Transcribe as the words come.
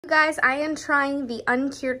Guys, I am trying the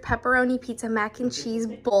uncured pepperoni pizza mac and cheese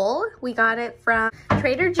bowl. We got it from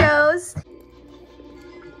Trader Joe's.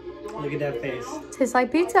 Look at that face. Tastes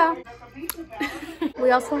like pizza. We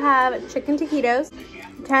also have chicken taquitos.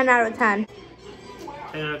 10 out of 10.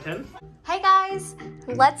 10 out of 10? Hey guys,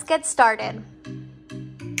 let's get started.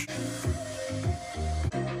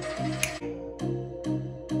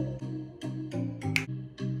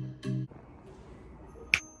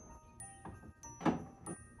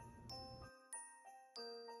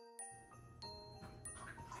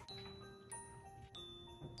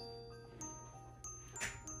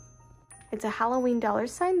 It's a Halloween dollar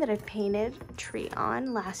sign that I painted a tree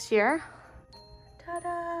on last year.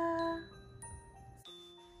 Ta-da!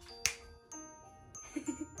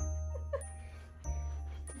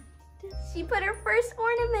 She put her first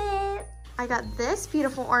ornament. I got this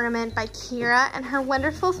beautiful ornament by Kira and her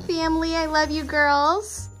wonderful family. I love you,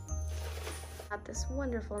 girls. Got this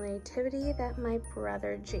wonderful nativity that my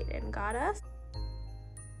brother Jaden got us.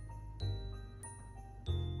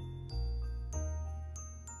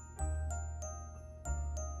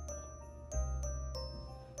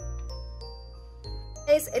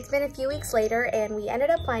 It's been a few weeks later and we ended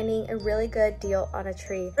up finding a really good deal on a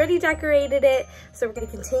tree. Already decorated it, so we're gonna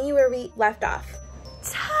continue where we left off.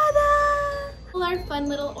 Ta-da! All our fun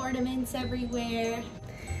little ornaments everywhere.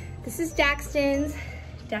 This is Daxton's.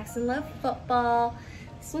 Daxton loved football.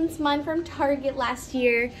 This one's mine from Target last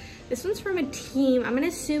year. This one's from a team. I'm gonna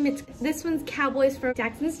assume this one's Cowboys from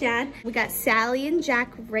Daxton's dad. We got Sally and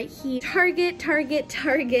Jack right here. Target.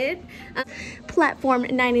 Platform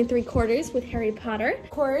 9 3/4 with Harry Potter. Of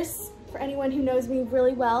course, for anyone who knows me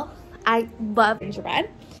really well, I love gingerbread.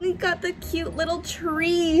 We got the cute little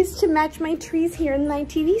trees to match my trees here in my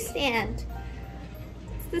TV stand.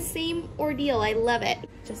 It's the same ordeal, I love it.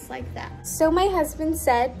 Just like that. So my husband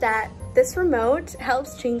said that this remote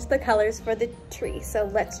helps change the colors for the tree, so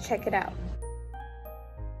let's check it out.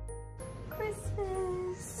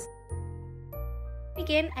 Christmas.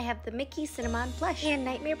 Begin, I have the Mickey Cinnamon Plush and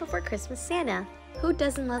Nightmare Before Christmas Santa. Who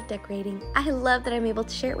doesn't love decorating? I love that I'm able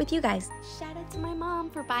to share it with you guys. Shout out to my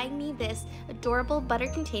mom for buying me this adorable butter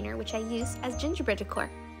container, which I use as gingerbread decor.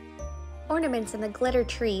 Ornaments and the glitter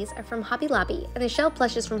trees are from Hobby Lobby, and the shell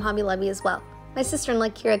plush is from Hobby Lobby as well. My sister-in-law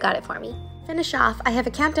Kira got it for me. Finish off, I have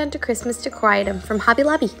a countdown to Christmas decor item from Hobby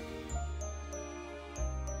Lobby.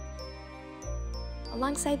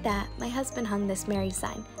 Alongside that, my husband hung this Mary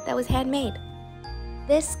sign that was handmade.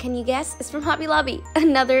 This, can you guess, is from Hobby Lobby,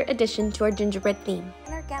 another addition to our gingerbread theme.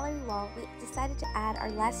 On our gallery wall, we decided to add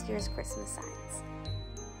our last year's Christmas signs.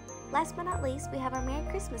 Last but not least, we have our Merry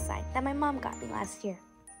Christmas sign that my mom got me last year.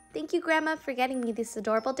 Thank you, Grandma, for getting me this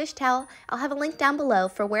adorable dish towel. I'll have a link down below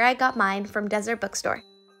for where I got mine from Desert Bookstore.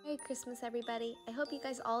 Merry Christmas, everybody. I hope you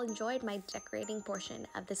guys all enjoyed my decorating portion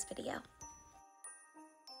of this video.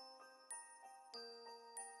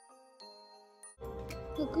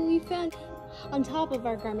 Look what we found on top of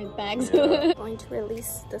our garment bags. I'm going to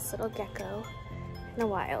release this little gecko in the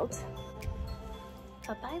wild.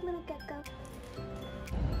 Bye-bye, little gecko.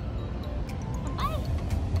 Bye-bye.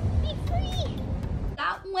 Be free.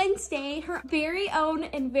 Got Wednesday, her very own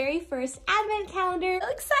and very first advent calendar. So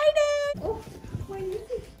excited! Oh, what is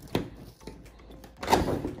it?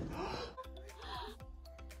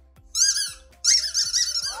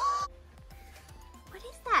 What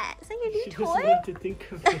is that? Is that your new toy? She doesn't have to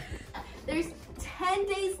think of it. There's 10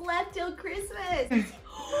 days left till Christmas.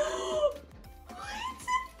 What?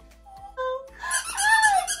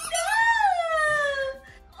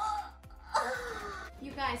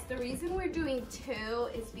 You guys, the reason we're doing 2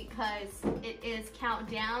 is because it is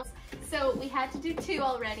countdown. So we had to do 2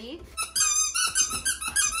 already.